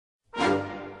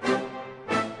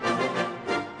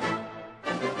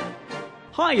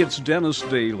Hi, it's Dennis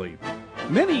Daly.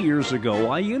 Many years ago,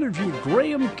 I interviewed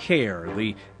Graham Kerr,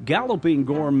 the Galloping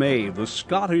Gourmet, the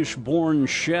Scottish-born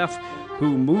chef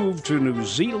who moved to New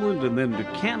Zealand and then to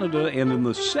Canada, and in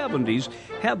the 70s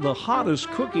had the hottest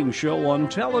cooking show on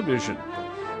television.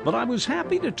 But I was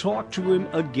happy to talk to him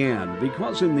again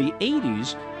because in the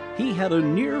 80s, he had a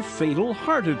near-fatal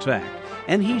heart attack,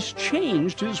 and he's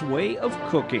changed his way of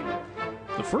cooking.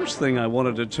 The first thing I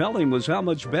wanted to tell him was how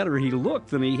much better he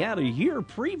looked than he had a year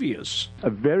previous. A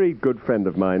very good friend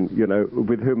of mine,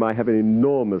 with whom I have an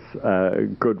enormous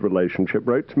good relationship,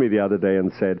 wrote to me the other day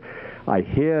and said, I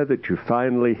hear that you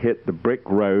finally hit the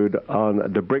brick wall on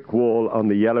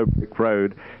the yellow brick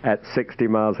road at 60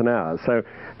 miles an hour. So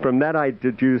from that I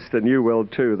deduced a new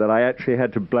world too, that I actually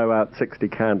had to blow out 60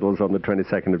 candles on the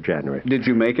 22nd of January. Did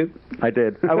you make it? I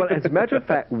did. Well, as a matter of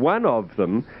fact, one of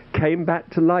them came back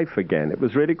to life again. It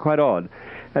was really quite odd.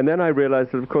 And then I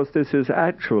realized that, of course, this is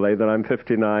actually that I'm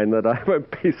 59, that I won't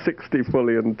be 60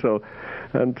 fully until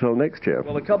next year.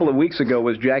 Well, a couple of weeks ago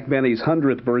was Jack Benny's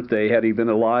 100th birthday, had he been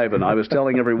alive, and I was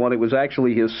telling everyone it was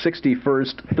actually his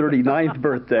 61st, 39th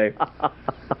birthday.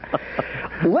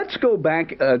 Let's go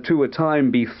back to a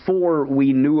time before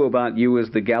we knew about you as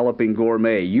the Galloping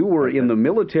Gourmet. You were in the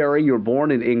military. You were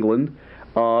born in England.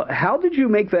 How did you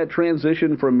make that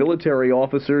transition from military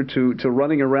officer to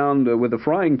running around with a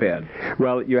frying pan?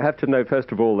 Well, you have to know,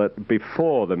 first of all, that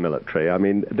before the military, I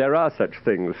mean, there are such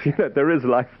things. There is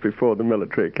life before the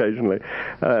military occasionally,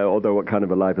 although what kind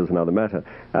of a life is another matter.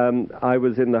 I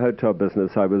was in the hotel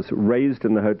business. I was raised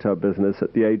in the hotel business.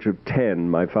 At the age of 10,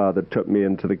 my father took me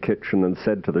into the kitchen and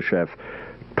said to the chef,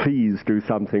 please do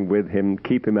something with him,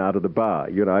 keep him out of the bar.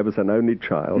 I was an only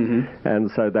child,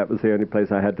 and so that was the only place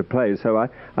I had to play. So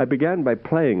I began by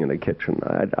playing in a kitchen.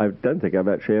 I don't think I've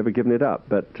actually ever given it up,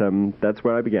 but that's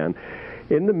where I began.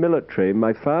 In the military,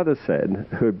 my father said,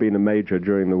 who had been a major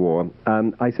during the war,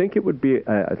 I think it would be,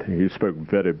 he spoke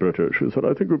very British, he said,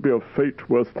 I think it would be a fate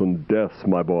worse than death,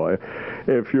 my boy,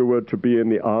 if you were to be in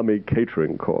the Army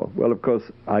Catering Corps. Well, of course,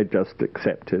 I just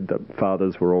accepted that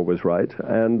fathers were always right,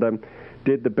 and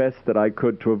did the best that I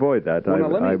could to avoid that. Well,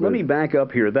 let me back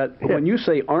up here. When you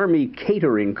say Army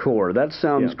Catering Corps, that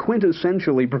sounds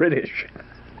quintessentially British.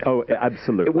 Oh,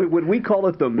 absolutely. Would we call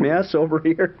it the mess over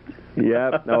here?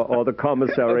 Yeah, or the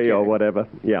commissary or whatever.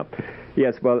 Yeah.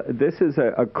 Yes, well, this is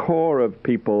a core of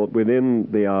people within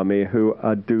the Army who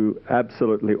do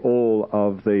absolutely all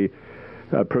of the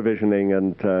provisioning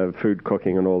and food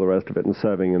cooking and all the rest of it, and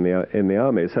serving in the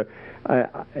Army. So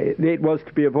it was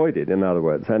to be avoided, in other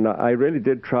words, and I really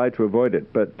did try to avoid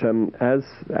it. But as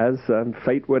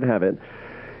fate would have it,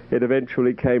 it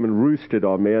eventually came and roosted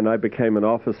on me, and I became an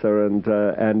officer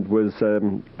and was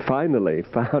finally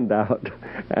found out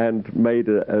and made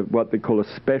what they call a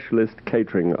specialist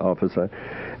catering officer.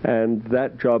 And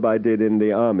that job I did in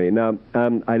the Army. Now,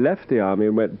 I left the Army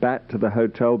and went back to the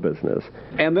hotel business.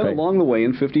 And then along the way,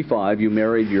 in 55, you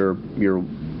married your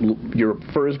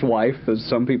first wife, as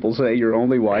some people say, your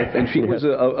only wife, and she was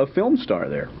a film star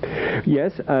there.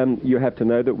 Yes, you have to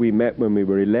know that we met when we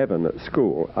were 11 at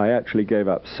school. I actually gave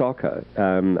up soccer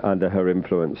under her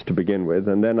influence to begin with,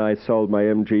 and then I sold my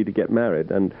MG to get married.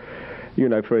 And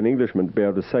for an Englishman to be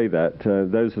able to say that,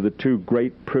 those are the two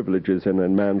great privileges in a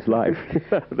man's life,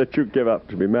 that you give up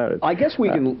to be married. I guess we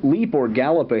can leap or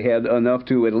gallop ahead enough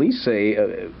to at least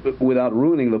say, without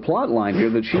ruining the plot line here,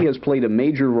 that she has played a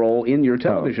major role in your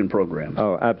television programs.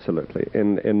 Oh, absolutely.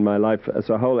 In my life as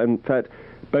a whole. In fact,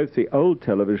 both the old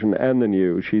television and the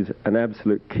new, she's an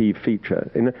absolute key feature.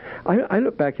 I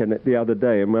look back at it the other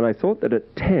day, and when I thought that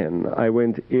at 10 I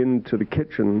went into the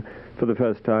kitchen for the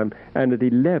first time, and at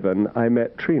 11 I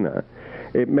met Trina,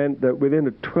 it meant that within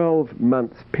a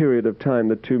 12-month period of time,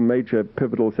 the two major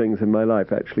pivotal things in my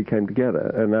life actually came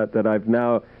together, and that I've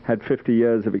now had 50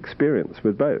 years of experience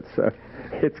with both. So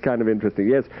it's kind of interesting,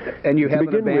 yes. And you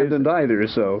haven't abandoned either,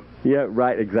 so... Yeah,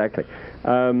 right, exactly.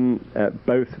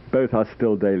 Both are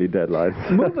still daily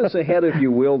deadlines. Move us ahead, if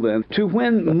you will, then, to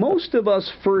when most of us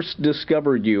first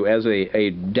discovered you as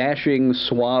a dashing,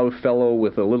 suave fellow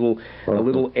with a little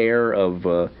air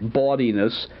of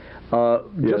bawdiness,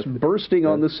 just bursting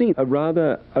on the scene. A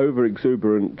rather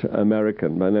over-exuberant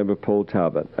American by the name of Paul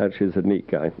Talbot, actually is a neat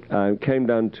guy, came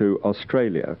down to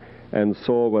Australia and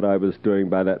saw what I was doing.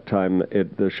 By that time,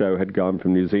 the show had gone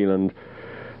from New Zealand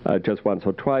just once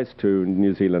or twice to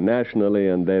New Zealand nationally,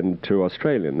 and then to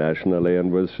Australian nationally,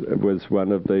 and was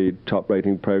one of the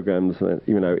top-rating programs,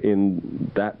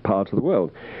 in that part of the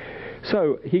world.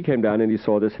 So he came down and he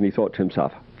saw this and he thought to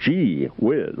himself, gee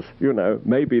whiz,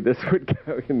 maybe this would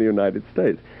go in the United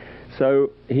States.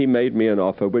 So he made me an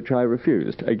offer which I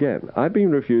refused. Again, I've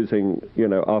been refusing,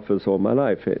 offers all my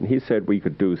life. And he said we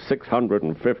could do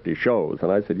 650 shows.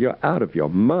 And I said, you're out of your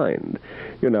mind.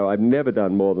 I've never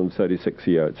done more than 36 a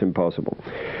year. It's impossible.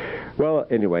 Well,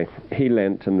 anyway, he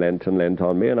lent and lent and lent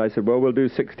on me. And I said, well, we'll do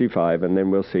 65 and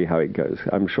then we'll see how it goes.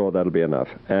 I'm sure that'll be enough.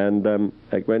 And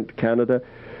I went to Canada.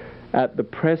 At the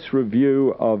press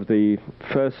review of the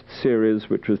first series,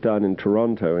 which was done in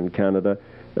Toronto in Canada,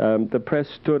 the press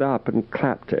stood up and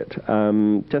clapped it,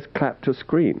 just clapped a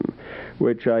scream,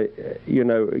 which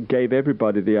gave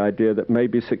everybody the idea that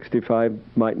maybe 65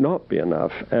 might not be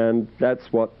enough, and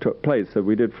that's what took place. So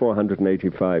we did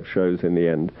 485 shows in the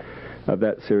end of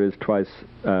that series, twice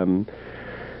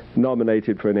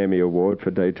nominated for an Emmy Award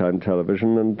for daytime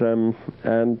television, and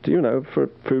for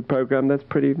a food program, that's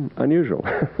pretty unusual.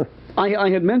 I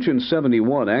had mentioned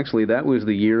 71. Actually, that was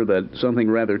the year that something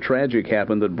rather tragic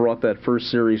happened that brought that first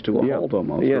series to a halt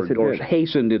almost, or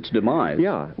hastened its demise.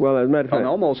 Yeah, well, as a matter of fact... And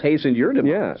almost hastened your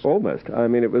demise. Yeah, almost. I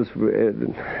mean, it was...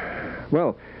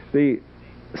 well, the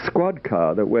squad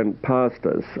car that went past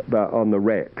us on the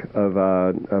wreck of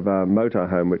our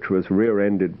motorhome, which was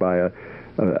rear-ended by a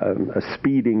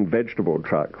speeding vegetable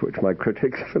truck, which my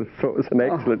critics thought was an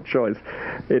excellent choice.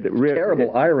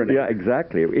 Terrible irony. Yeah,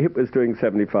 exactly. It was doing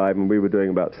 75 and we were doing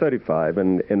about 35,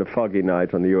 and in a foggy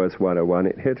night on the US 101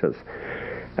 it hit us.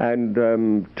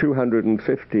 And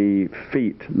 250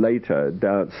 feet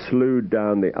later, slewed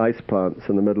down the ice plants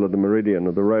in the middle of the meridian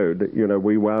of the road,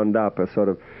 we wound up a sort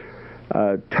of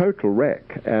total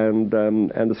wreck, and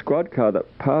the squad car that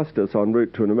passed us en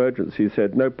route to an emergency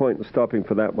said, no point in stopping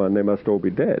for that one, they must all be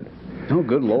dead. Oh,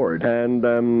 good Lord. And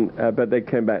but they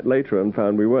came back later and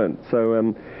found we weren't.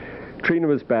 So Trina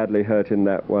was badly hurt in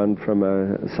that one from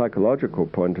a psychological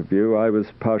point of view. I was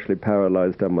partially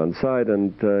paralyzed on one side,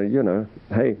 and,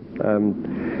 hey,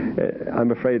 I'm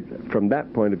afraid from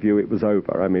that point of view it was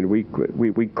over. I mean,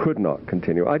 we could not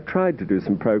continue. I tried to do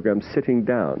some programs sitting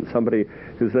down. Somebody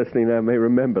who's listening now may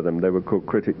remember them. They were called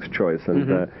Critics' Choice, and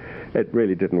it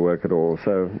really didn't work at all.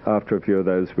 So after a few of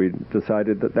those, we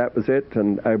decided that was it,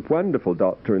 and a wonderful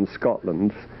doctor in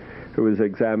Scotland who was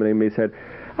examining me said,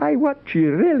 what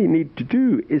you really need to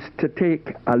do is to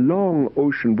take a long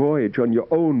ocean voyage on your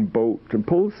own boat and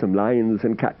pull some lines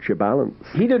and catch your balance.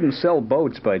 He didn't sell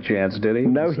boats by chance, did he?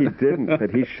 No, he didn't,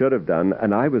 but he should have done.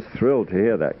 And I was thrilled to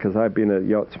hear that, because I've been a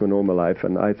yachtsman all my life,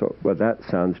 and I thought, well, that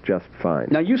sounds just fine.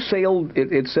 Now, you sailed,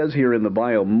 it says here in the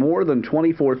bio, more than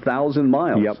 24,000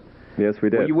 miles. Yep. Yes, we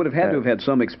did. Well, you would have had to have had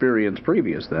some experience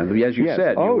previous then. As you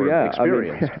said, you were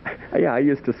experienced. I mean, I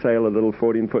used to sail a little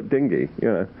 14-foot dinghy,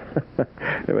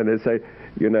 And when they say,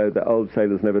 the old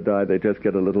sailors never die, they just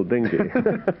get a little dinghy.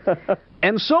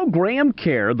 And so Graham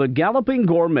Kerr, the Galloping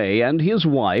Gourmet, and his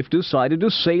wife decided to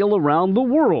sail around the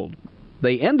world.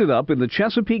 They ended up in the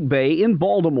Chesapeake Bay in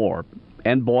Baltimore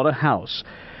and bought a house.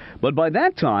 But by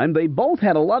that time, they both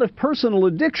had a lot of personal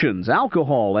addictions,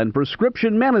 alcohol and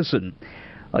prescription medicine.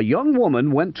 A young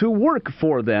woman went to work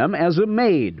for them as a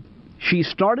maid. She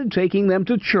started taking them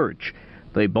to church.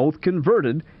 They both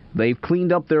converted. They've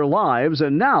cleaned up their lives,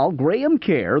 and now Graham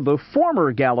Kerr, the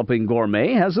former Galloping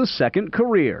Gourmet, has a second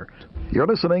career. You're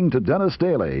listening to Dennis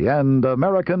Daly and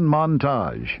American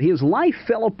Montage. His life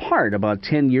fell apart about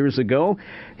 10 years ago.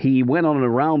 He went on an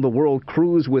around-the-world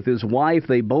cruise with his wife.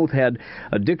 They both had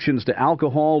addictions to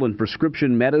alcohol and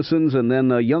prescription medicines, and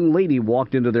then a young lady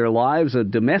walked into their lives, a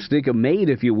domestic, a maid,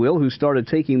 if you will, who started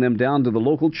taking them down to the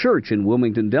local church in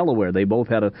Wilmington, Delaware. They both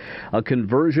had a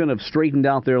conversion, have straightened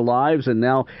out their lives, and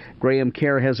now Graham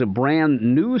Kerr has a brand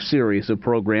new series of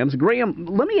programs. Graham,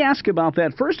 let me ask about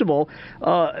that. First of all,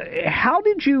 how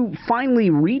did you finally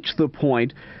reach the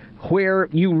point where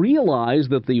you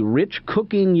realized that the rich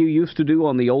cooking you used to do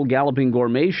on the old Galloping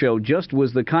Gourmet show just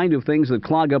was the kind of things that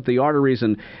clog up the arteries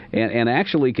and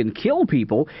actually can kill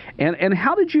people? And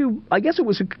how did you, I guess it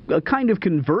was a kind of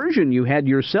conversion you had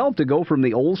yourself to go from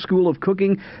the old school of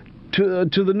cooking to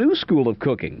the new school of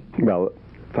cooking? Well,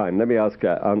 fine. Let me answer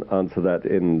that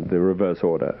in the reverse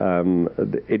order.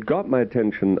 It got my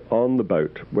attention on the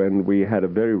boat when we had a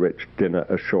very rich dinner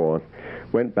ashore,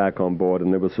 went back on board,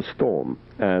 and there was a storm.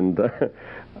 And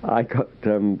I got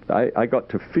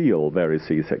to feel very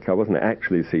seasick. I wasn't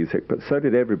actually seasick, but so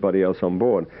did everybody else on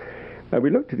board. And we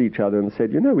looked at each other and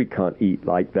said, we can't eat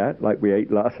like that, like we ate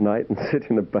last night, and sit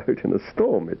in a boat in a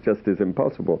storm. It just is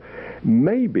impossible.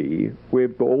 Maybe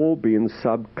we've all been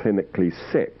subclinically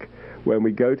sick when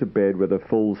we go to bed with a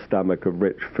full stomach of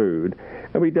rich food,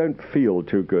 and we don't feel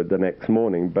too good the next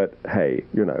morning, but hey,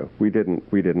 you know, we didn't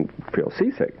feel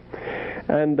seasick.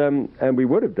 And we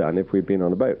would have done if we'd been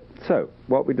on a boat. So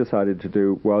what we decided to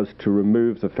do was to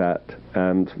remove the fat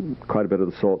and quite a bit of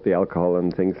the salt, the alcohol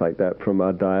and things like that from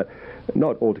our diet,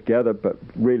 not altogether, but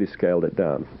really scaled it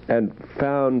down, and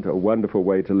found a wonderful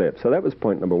way to live. So that was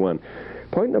point number one.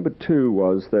 Point number two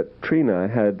was that Trina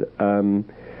had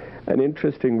an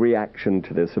interesting reaction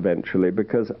to this eventually,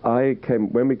 because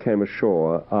when we came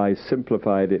ashore, I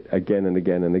simplified it again and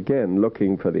again and again,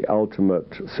 looking for the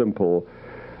ultimate simple,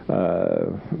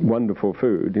 wonderful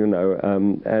food, you know,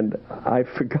 and I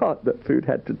forgot that food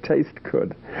had to taste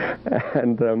good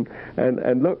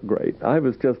and look great. I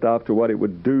was just after what it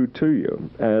would do to you,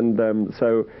 and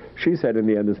so she said in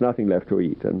the end there's nothing left to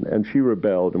eat, and she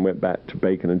rebelled and went back to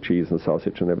bacon and cheese and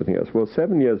sausage and everything else. Well,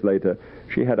 7 years later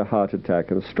she had a heart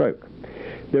attack and a stroke.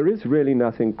 There is really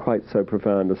nothing quite so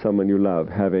profound as someone you love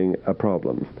having a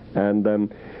problem,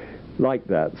 and like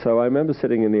that. So I remember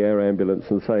sitting in the air ambulance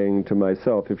and saying to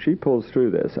myself, if she pulls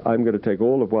through this, I'm going to take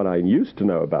all of what I used to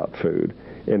know about food,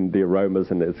 in the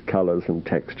aromas and its colors and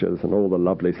textures and all the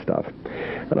lovely stuff,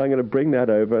 and I'm going to bring that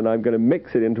over and I'm going to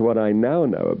mix it into what I now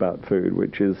know about food,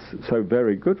 which is so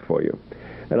very good for you.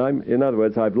 And in other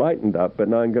words, I've lightened up, but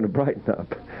now I'm going to brighten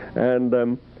up.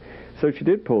 And so she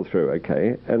did pull through,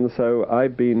 okay. And so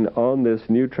I've been on this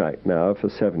new track now for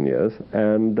 7 years,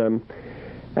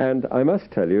 and I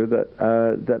must tell you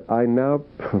that I now,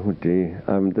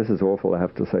 this is awful I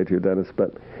have to say to you, Dennis,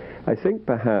 but I think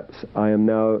perhaps I am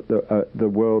now the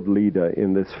world leader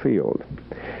in this field,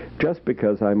 just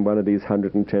because I'm one of these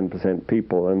 110%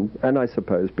 people, and I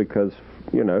suppose because,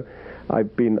 you know,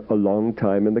 I've been a long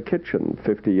time in the kitchen,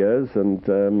 50 years, and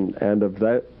of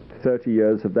that, 30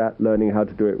 years of that learning how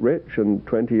to do it rich, and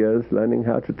 20 years learning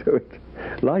how to do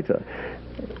it lighter.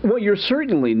 Well, you're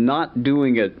certainly not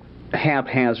doing it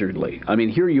haphazardly. I mean,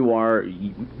 here you are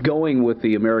going with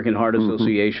the American Heart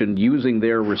Association, using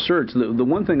their research. The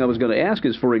one thing I was going to ask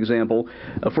is, for example,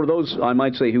 for those, I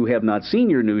might say, who have not seen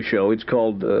your new show, it's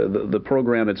called, the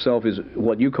program itself is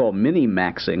what you call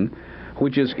mini-maxing,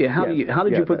 which is, how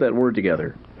did you put that word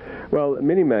together? Well,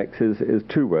 minimax is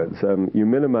two words. You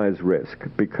minimize risk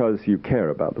because you care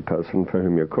about the person for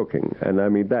whom you're cooking. And I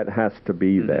mean, that has to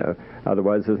be there.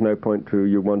 Otherwise, there's no point to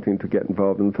you wanting to get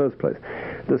involved in the first place.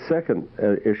 The second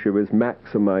issue is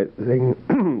maximizing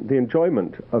the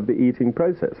enjoyment of the eating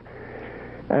process.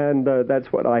 And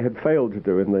that's what I had failed to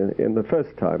do in the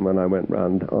first time when I went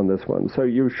round on this one. So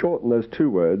you shorten those two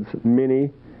words,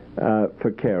 mini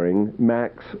for caring,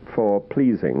 max for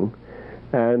pleasing,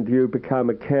 and you become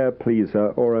a care pleaser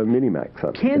or a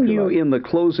mini-maxer. Can you, in the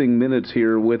closing minutes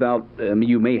here, without,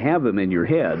 you may have them in your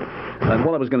head, and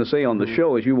what I was going to say on the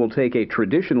show is you will take a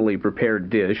traditionally prepared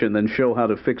dish and then show how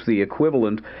to fix the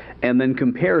equivalent and then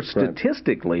compare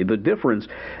statistically the difference.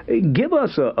 Give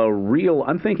us a real,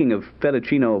 I'm thinking of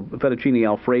fettuccine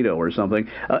Alfredo or something,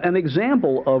 an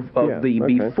example of the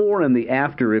before and the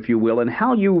after, if you will, and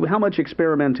how much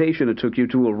experimentation it took you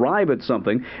to arrive at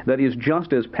something that is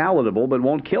just as palatable but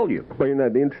won't kill you. Well, you know,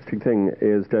 the interesting thing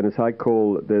is, Dennis, I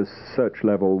call this search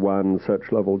level 1,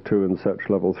 search level 2, and search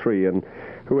level 3, and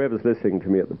whoever's listening to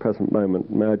me at the present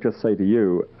moment, may I just say to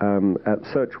you, at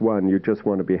search 1, you just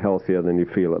want to be healthier than you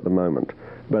feel at the moment.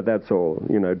 But that's all.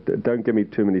 You know, don't give me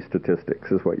too many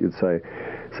statistics, is what you'd say.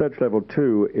 Search level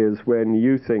 2 is when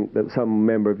you think that some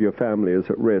member of your family is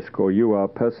at risk, or you are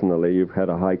personally, you've had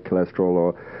a high cholesterol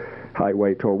or high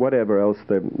weight or whatever else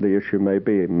the issue may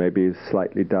be, maybe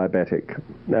slightly diabetic.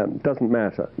 Doesn't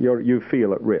matter. You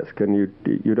feel at risk, and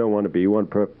you don't want to be. You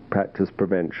want to practice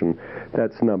prevention.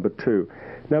 That's number 2.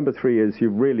 Number 3 is you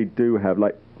really do have,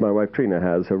 like my wife Trina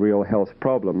has, a real health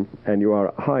problem, and you are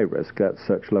at high risk. That's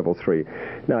search level 3.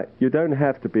 Now, you don't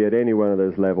have to be at any one of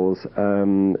those levels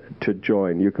to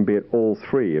join. You can be at all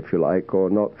 3, if you like, or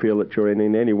not feel that you're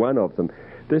in any one of them.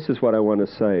 This is what I want to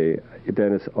say,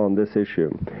 Dennis, on this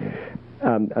issue.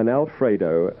 An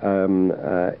Alfredo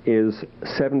is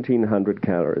 1,700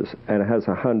 calories and it has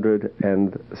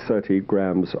 130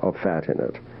 grams of fat in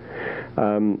it.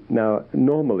 Now,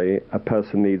 normally a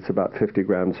person needs about 50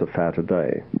 grams of fat a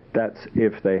day. That's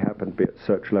if they happen to be at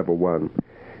search level 1.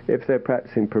 If they're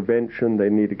practicing prevention, they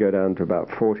need to go down to about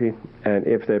 40. And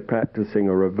if they're practicing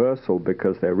a reversal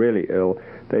because they're really ill,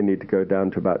 they need to go down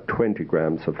to about 20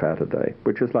 grams of fat a day,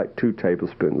 which is like 2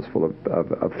 tablespoons full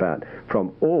of fat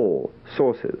from all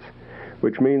sources,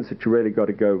 which means that you really got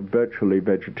to go virtually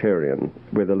vegetarian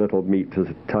with a little meat as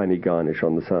a tiny garnish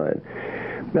on the side.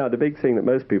 Now, the big thing that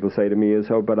most people say to me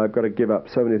is, oh, but I've got to give up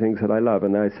so many things that I love.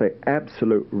 And I say,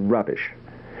 absolute rubbish.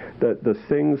 the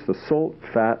things, the salt,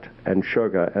 fat, and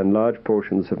sugar, and large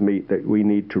portions of meat that we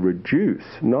need to reduce,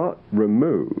 not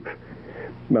remove,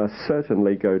 must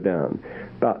certainly go down.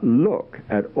 But look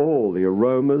at all the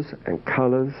aromas and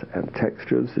colors and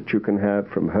textures that you can have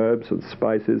from herbs and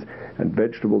spices and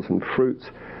vegetables and fruits,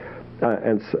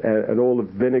 and all the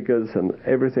vinegars and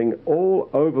everything all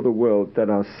over the world that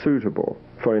are suitable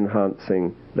for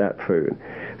enhancing that food.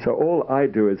 So all I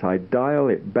do is I dial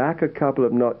it back a couple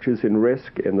of notches in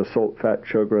risk in the salt, fat,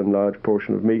 sugar, and large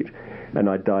portion of meat, and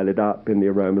I dial it up in the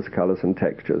aromas, colors, and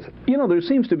textures. You know, there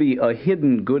seems to be a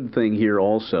hidden good thing here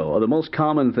also. The most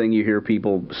common thing you hear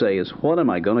people say is, what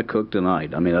am I going to cook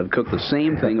tonight? I mean, I've cooked the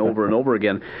same thing over and over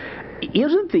again.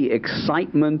 Isn't the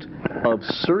excitement of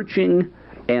searching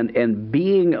and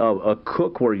being a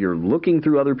cook where you're looking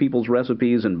through other people's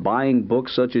recipes and buying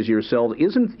books such as yourself,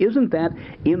 isn't that,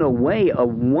 in a way, a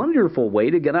wonderful way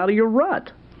to get out of your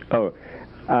rut? Oh,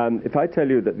 if I tell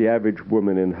you that the average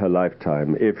woman in her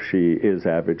lifetime, if she is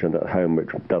average and at home,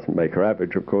 which doesn't make her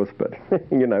average, of course, but,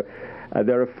 you know,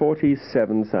 there are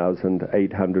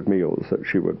 47,800 meals that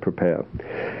she would prepare.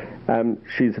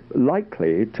 She's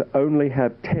likely to only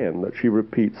have 10 that she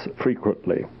repeats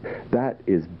frequently. That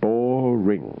is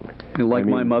boring. Like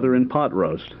my mother in pot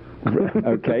roast.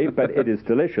 Okay, but it is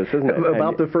delicious, isn't it?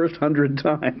 About the first 100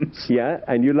 times. Yeah,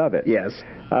 and you love it. Yes.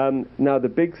 Now, the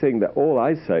big thing that all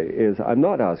I say is I'm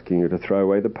not asking you to throw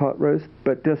away the pot roast,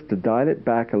 but just to dial it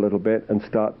back a little bit and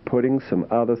start putting some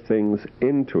other things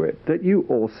into it that you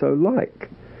also like.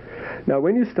 Now,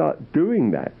 when you start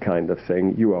doing that kind of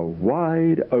thing, you are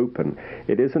wide open.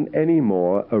 It isn't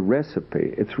anymore a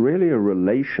recipe. It's really a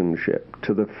relationship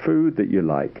to the food that you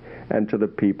like and to the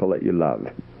people that you love.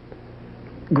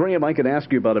 Graham, I could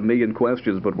ask you about a million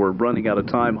questions, but we're running out of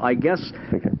time. I guess,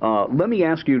 let me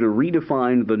ask you to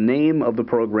redefine the name of the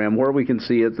program, where we can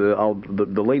see it,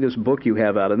 the latest book you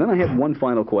have out, and then I have one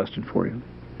final question for you.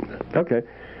 Okay.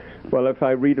 Well, if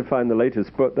I redefine the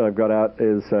latest book that I've got out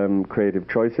is Creative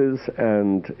Choices,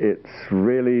 and it's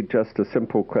really just a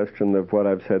simple question of what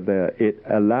I've said there. It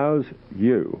allows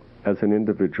you, as an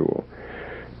individual,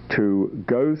 to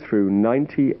go through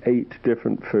 98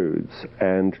 different foods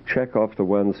and check off the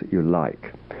ones that you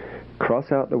like,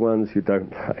 cross out the ones you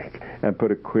don't like, and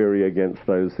put a query against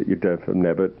those that you have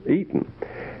never eaten.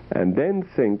 And then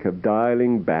think of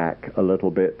dialing back a little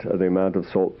bit the amount of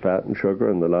salt, fat, and sugar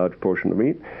and the large portion of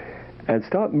meat, and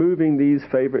start moving these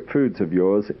favorite foods of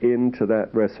yours into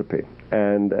that recipe.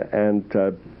 And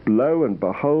lo and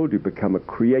behold, you become a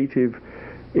creative,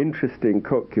 interesting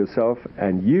cook yourself,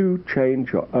 and you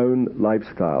change your own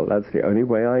lifestyle. That's the only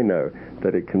way I know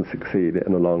that it can succeed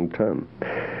in the long term.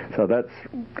 So that's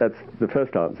the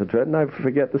first answer to it, and I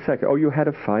forget the second. Oh, you had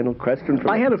a final question for me?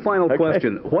 I had a final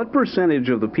question. What percentage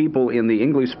of the people in the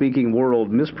English-speaking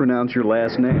world mispronounce your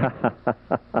last name?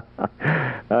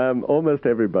 Almost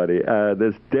everybody.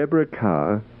 There's Deborah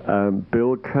Kerr,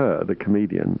 Bill Kerr, the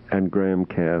comedian, and Graham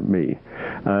Kerr, me.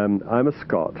 I'm a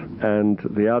Scot, and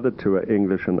the other two are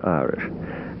English and Irish.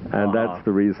 And that's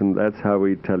the reason, that's how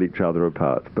we tell each other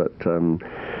apart. But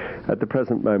at the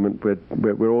present moment,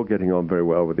 we're all getting on very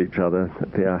well with each other.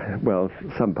 Well,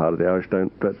 some part of the Irish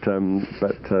don't, but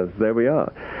there we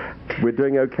are. We're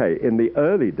doing okay. In the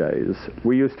early days,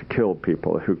 we used to kill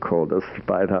people who called us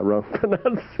by that wrong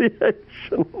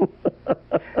pronunciation.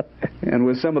 And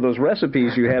with some of those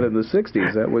recipes you had in the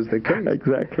 60s, that was the case.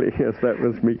 Exactly, yes, that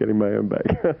was me getting my own back.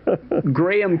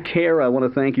 Graham Kerr, I want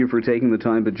to thank you for taking the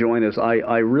time to join us.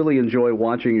 I really enjoy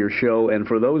watching your show, and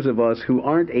for those of us who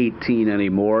aren't 18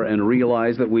 anymore and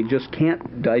realize that we just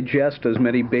can't digest as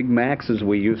many Big Macs as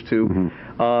we used to,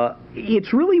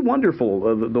 it's really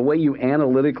wonderful the way you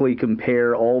analytically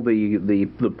compare all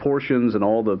the portions and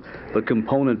all the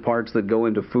component parts that go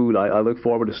into food. I look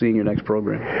forward to seeing your next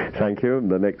program. Thank you.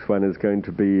 The next one is going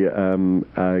to be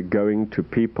going to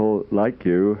people like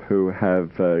you who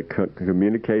have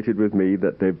communicated with me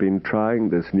that they've been trying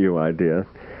this new idea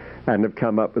and have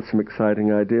come up with some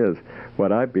exciting ideas.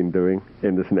 What I've been doing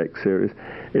in this next series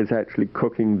is actually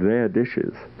cooking their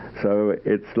dishes. So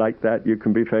it's like that. You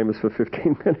can be famous for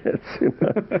 15 minutes. You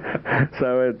know?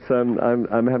 So it's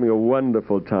I'm having a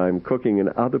wonderful time cooking in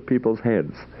other people's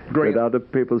heads, with other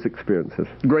people's experiences.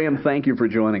 Graham, thank you for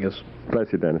joining us.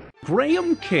 Bless you, Dennis.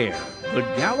 Graham Kerr, the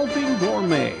Galloping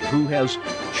Gourmet, who has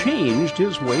changed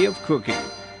his way of cooking.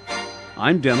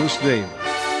 I'm Dennis Davis.